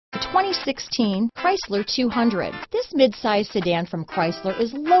2016 Chrysler 200. This midsize sedan from Chrysler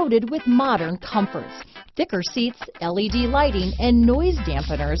is loaded with modern comforts. Thicker seats, LED lighting, and noise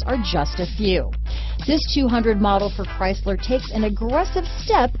dampeners are just a few. This 200 model for Chrysler takes an aggressive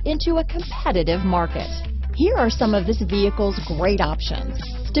step into a competitive market. Here are some of this vehicle's great options: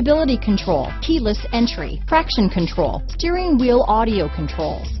 stability control, keyless entry, traction control, steering wheel audio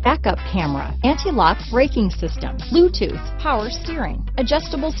controls, backup camera, anti-lock braking system, Bluetooth, power steering,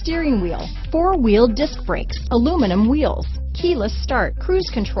 adjustable steering wheel, four-wheel disc brakes, aluminum wheels, keyless start, cruise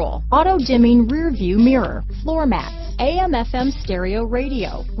control, auto-dimming rear view mirror, floor mats, AM/FM stereo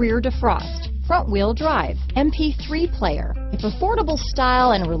radio, rear defrost, front-wheel drive, MP3 player. If affordable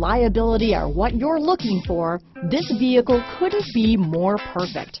style and reliability are what you're looking for, this vehicle couldn't be more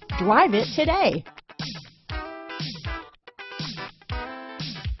perfect. Drive it today.